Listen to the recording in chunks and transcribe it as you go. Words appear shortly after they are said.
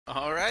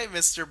All right,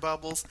 Mr.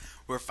 Bubbles,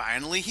 we're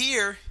finally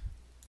here.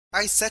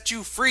 I set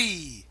you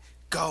free.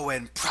 Go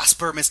and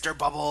prosper, Mr.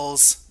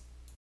 Bubbles.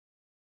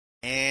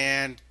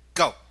 And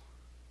go.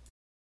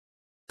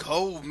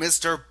 Go,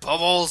 Mr.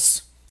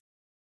 Bubbles.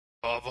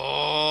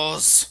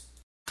 Bubbles.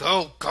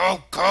 Go,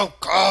 go, go,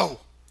 go.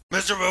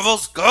 Mr.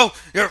 Bubbles, go.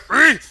 You're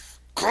free.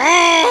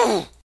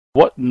 Go.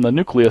 What in the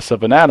nucleus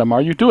of an atom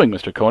are you doing,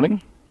 Mr.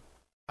 Koning?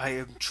 I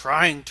am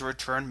trying to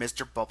return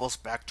Mr. Bubbles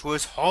back to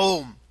his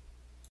home.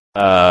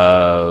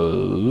 Uh...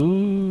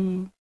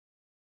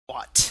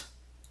 What?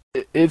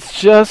 It's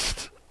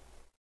just...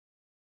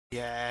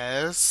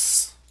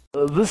 Yes?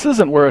 This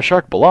isn't where a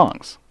shark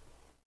belongs.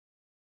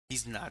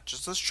 He's not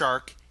just a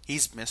shark,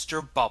 he's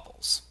Mr.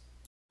 Bubbles.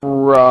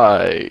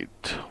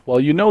 Right. Well,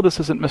 you know this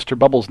isn't Mr.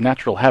 Bubbles'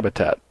 natural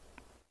habitat.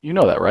 You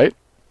know that, right?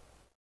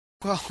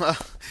 Well,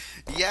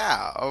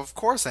 yeah, of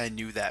course I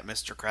knew that,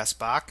 Mr.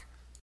 Cressbach.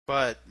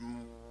 But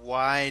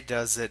why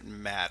does it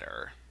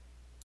matter?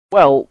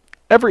 Well,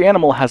 every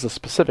animal has a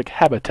specific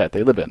habitat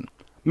they live in.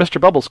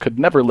 Mr. Bubbles could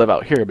never live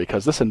out here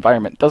because this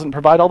environment doesn't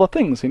provide all the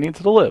things he needs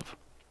to live.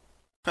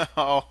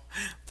 Oh,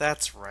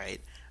 that's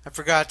right. I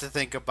forgot to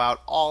think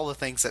about all the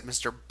things that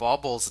Mr.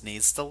 Bubbles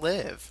needs to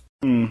live.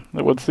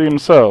 It would seem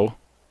so.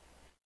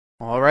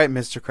 All right,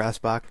 Mr.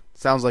 Cressbach.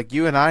 Sounds like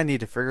you and I need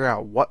to figure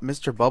out what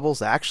Mr.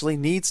 Bubbles actually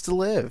needs to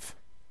live.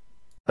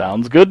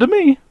 Sounds good to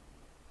me.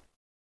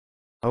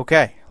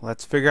 Okay,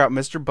 let's figure out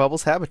Mr.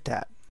 Bubbles'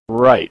 habitat.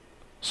 Right.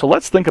 So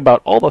let's think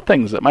about all the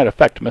things that might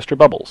affect Mr.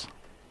 Bubbles.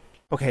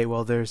 Okay,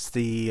 well, there's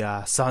the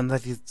sun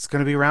that he's going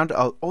to be around.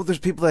 Oh, there's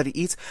people that he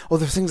eats. Oh,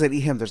 there's things that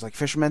eat him. There's like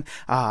fishermen.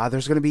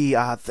 There's going to be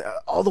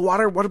all the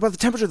water. What about the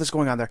temperature that's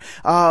going on there?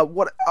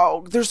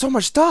 Oh, there's so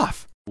much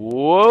stuff.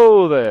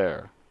 Whoa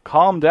there.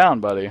 Calm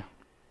down, buddy.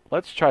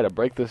 Let's try to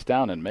break this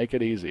down and make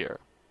it easier.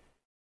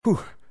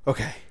 Whew.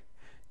 Okay.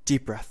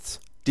 Deep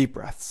breaths. Deep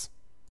breaths.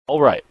 All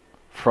right.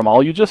 From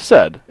all you just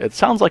said, it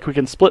sounds like we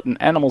can split an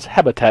animal's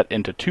habitat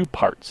into two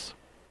parts.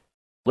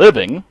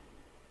 Living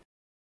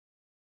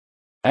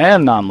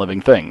and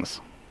non-living things.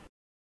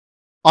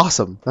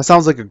 Awesome. That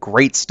sounds like a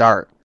great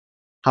start.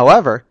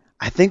 However,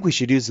 I think we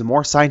should use the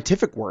more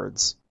scientific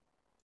words.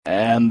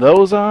 And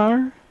those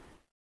are?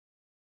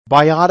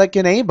 Biotic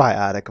and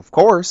abiotic, of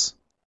course.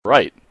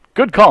 Right.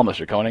 Good call,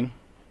 Mr. Koning.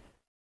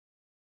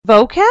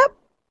 Vocab?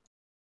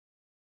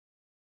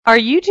 Are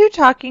you two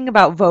talking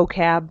about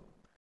vocab?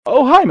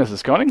 Oh, hi,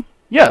 Mrs. Koning.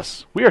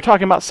 Yes, we are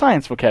talking about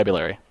science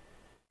vocabulary.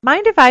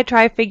 Mind if I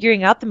try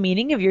figuring out the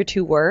meaning of your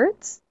two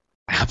words?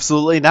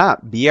 Absolutely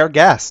not. Be our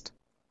guest.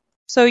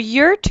 So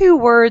your two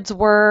words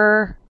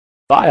were...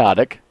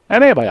 Biotic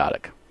and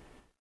abiotic.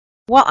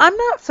 Well, I'm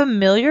not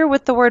familiar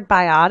with the word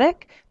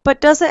biotic,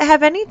 but does it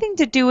have anything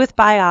to do with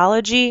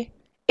biology?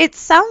 It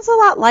sounds a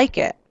lot like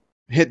it.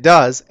 It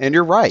does, and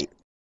you're right.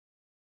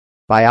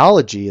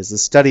 Biology is the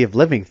study of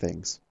living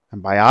things,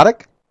 and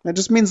biotic, it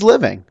just means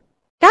living.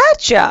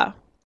 Gotcha!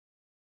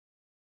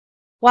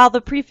 While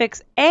the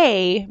prefix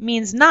a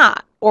means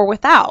not or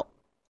without.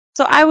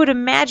 So I would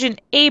imagine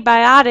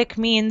abiotic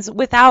means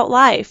without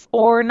life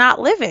or not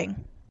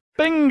living.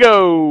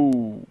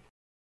 Bingo!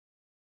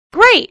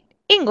 Great!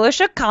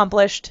 English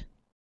accomplished.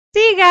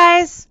 See you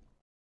guys!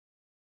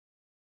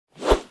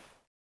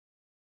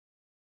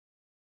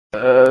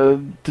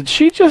 Did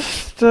she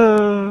just,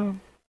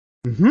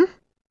 Mm-hmm.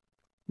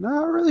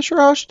 Not really sure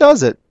how she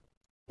does it.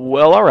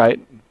 Well, alright.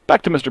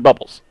 Back to Mr.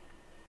 Bubbles.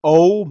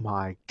 Oh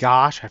my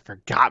gosh, I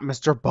forgot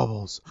Mr.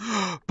 Bubbles.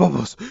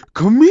 Bubbles,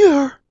 come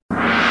here.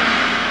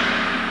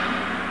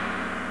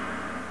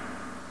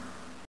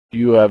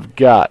 You have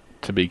got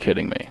to be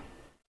kidding me.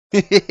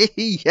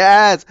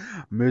 Yes,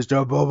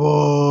 Mr.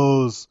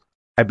 Bubbles.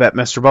 I bet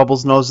Mr.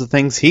 Bubbles knows the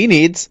things he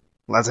needs.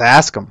 Let's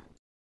ask him.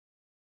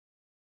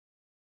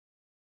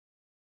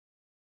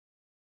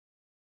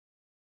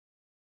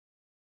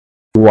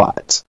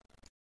 What?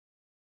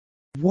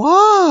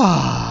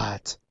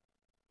 What?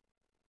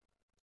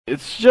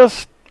 It's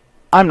just,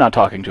 I'm not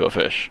talking to a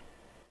fish.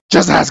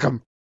 Just ask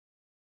him.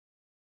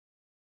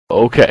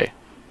 Okay.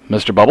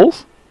 Mr.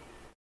 Bubbles?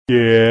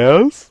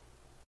 Yes?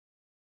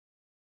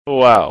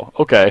 Wow,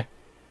 okay.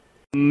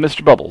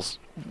 Mr. Bubbles,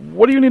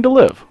 what do you need to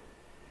live?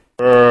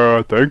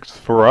 Thanks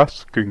for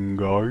asking,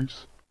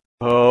 guys.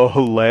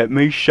 Let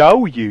me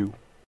show you.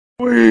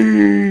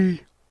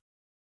 Whee!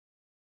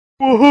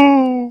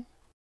 Woohoo!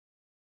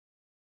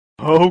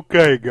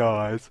 Okay,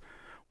 guys.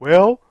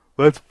 Well,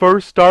 let's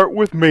first start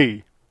with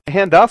me.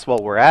 And us while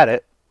we're at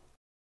it.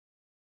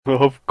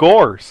 Of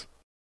course.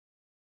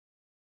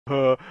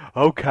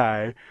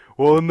 Okay.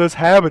 Well, in this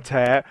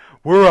habitat,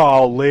 we're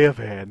all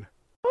living.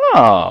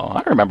 Oh,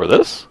 I remember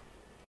this.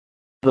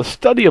 The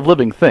study of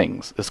living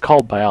things is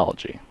called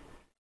biology.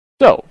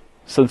 So,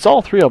 since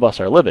all three of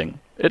us are living,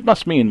 it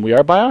must mean we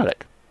are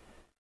biotic.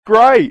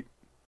 Great!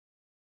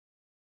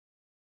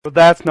 But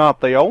that's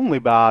not the only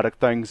biotic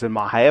things in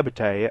my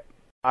habitat.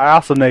 I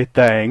also need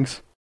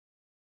things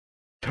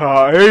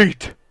to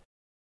eat.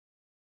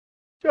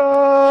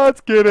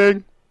 Just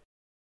kidding.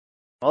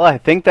 Well, I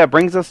think that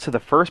brings us to the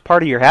first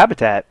part of your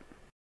habitat.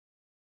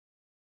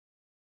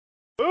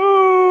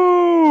 Ooh!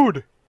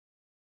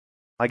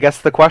 I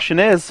guess the question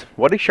is,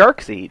 what do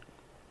sharks eat?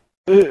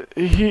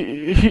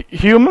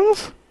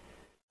 Humans?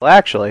 Well,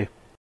 actually,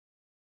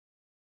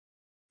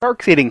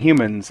 sharks eating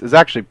humans is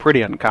actually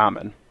pretty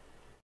uncommon.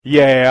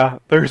 Yeah,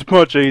 there's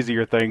much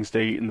easier things to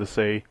eat in the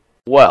sea.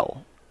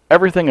 Well,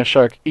 everything a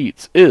shark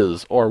eats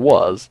is, or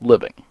was,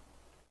 living.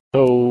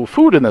 So,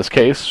 food in this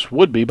case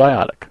would be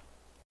biotic.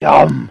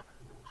 Yum!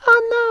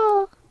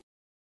 Oh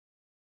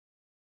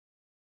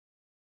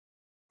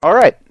no!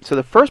 Alright, so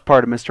the first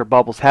part of Mr.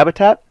 Bubbles'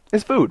 habitat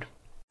is food.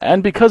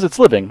 And because it's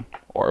living,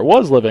 or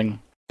was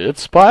living,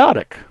 it's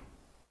biotic.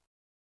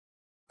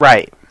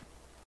 Right.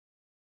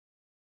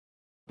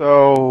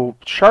 So,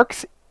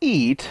 sharks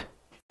eat,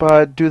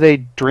 but do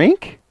they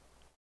drink?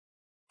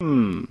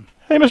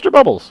 Hey, Mr.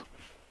 Bubbles.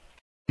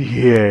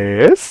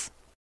 Yes.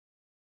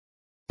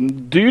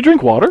 Do you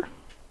drink water?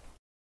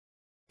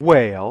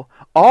 Well,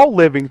 all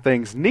living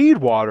things need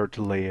water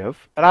to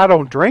live, and I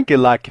don't drink it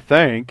like you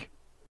think.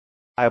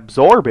 I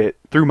absorb it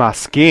through my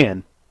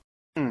skin.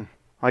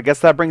 I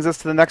guess that brings us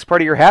to the next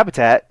part of your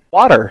habitat,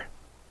 water.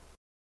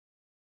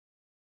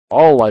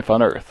 All life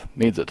on Earth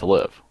needs it to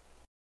live.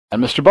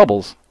 And Mr.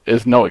 Bubbles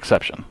is no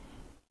exception.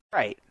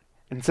 Right.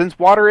 And since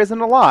water isn't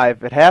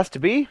alive, it has to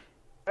be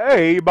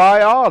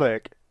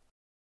abiotic.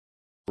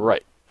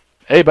 Right.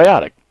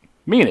 Abiotic,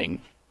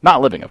 meaning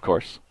not living, of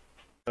course.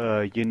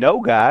 You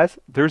know, guys,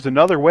 there's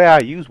another way I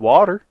use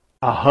water.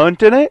 I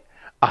hunt in it,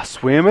 I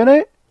swim in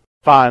it,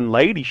 find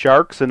lady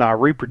sharks, and I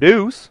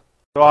reproduce.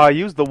 So I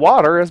use the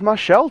water as my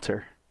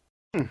shelter.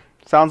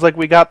 Sounds like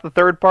we got the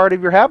third part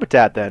of your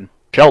habitat then.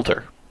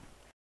 Shelter.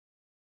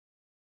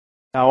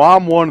 Now,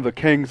 I'm one of the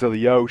kings of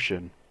the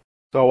ocean,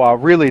 so I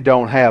really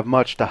don't have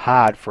much to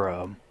hide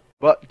from.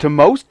 But to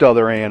most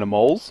other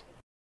animals,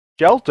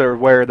 shelter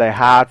is where they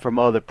hide from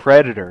other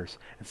predators,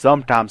 and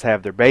sometimes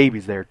have their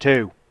babies there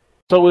too.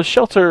 So is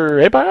shelter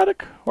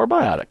abiotic or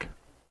biotic?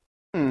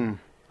 I'm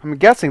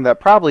guessing that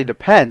probably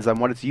depends on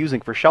what it's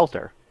using for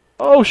shelter.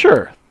 Oh,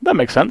 sure. That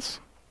makes sense.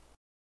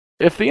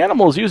 If the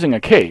animal is using a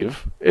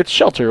cave, its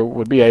shelter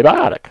would be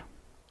abiotic.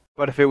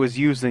 But if it was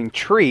using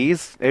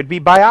trees, it'd be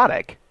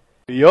biotic.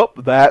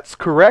 Yup, that's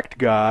correct,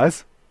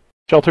 guys.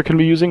 Shelter can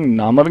be using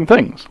non-living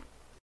things.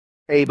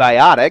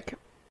 Abiotic.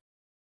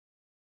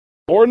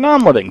 Or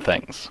non-living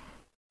things.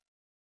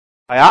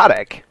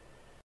 Biotic.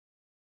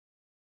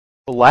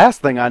 The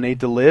last thing I need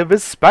to live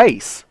is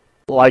space.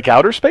 Like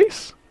outer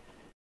space?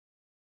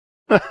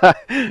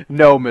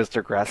 No,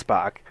 Mr.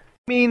 Gressbach.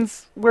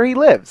 Means where he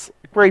lives,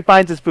 where he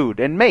finds his food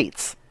and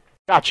mates.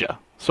 Gotcha.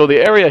 So the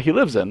area he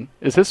lives in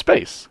is his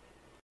space.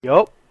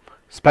 Yup.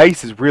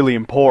 Space is really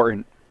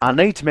important. I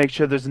need to make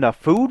sure there's enough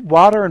food,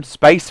 water, and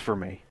space for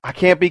me. I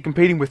can't be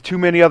competing with too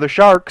many other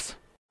sharks,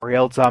 or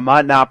else I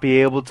might not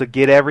be able to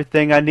get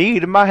everything I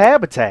need in my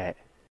habitat.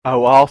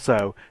 Oh,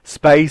 also,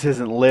 space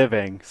isn't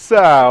living,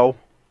 so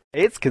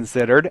it's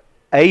considered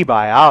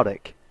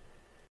abiotic.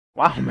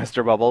 Wow,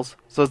 Mr. Bubbles.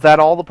 So is that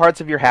all the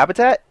parts of your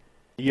habitat?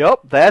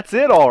 Yup, that's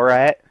it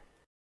alright.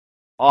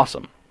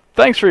 Awesome.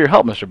 Thanks for your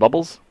help, Mr.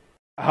 Bubbles.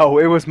 Oh,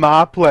 it was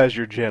my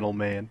pleasure,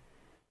 gentlemen.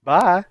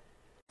 Bye.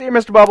 See you,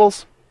 Mr.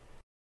 Bubbles.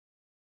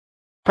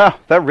 Huh,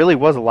 that really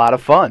was a lot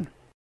of fun.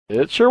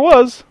 It sure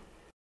was.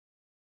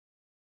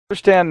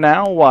 Understand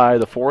now why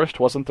the forest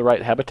wasn't the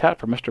right habitat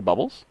for Mr.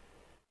 Bubbles?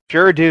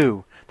 Sure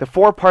do. The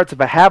 4 parts of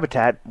a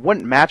habitat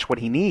wouldn't match what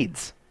he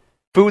needs.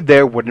 Food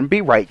there wouldn't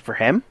be right for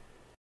him.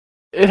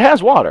 It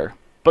has water,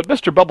 but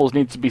Mr. Bubbles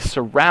needs to be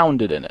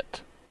surrounded in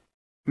it.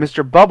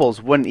 Mr.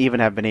 Bubbles wouldn't even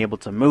have been able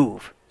to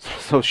move,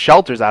 so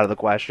shelter's out of the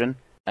question.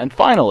 And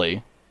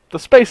finally, the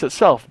space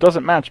itself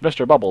doesn't match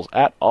Mr. Bubbles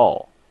at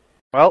all.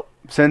 Well,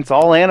 since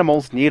all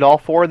animals need all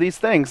 4 of these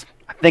things,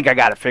 I think I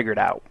got it figured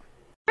out.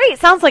 Great,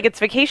 sounds like it's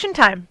vacation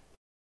time.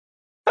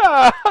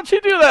 How'd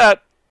you do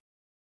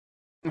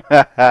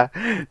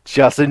that?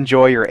 Just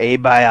enjoy your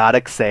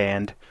abiotic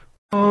sand.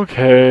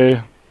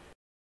 Okay.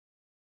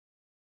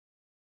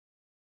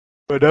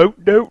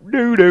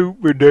 Ba-do-do-do-do,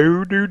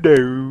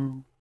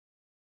 ba-do-do-do.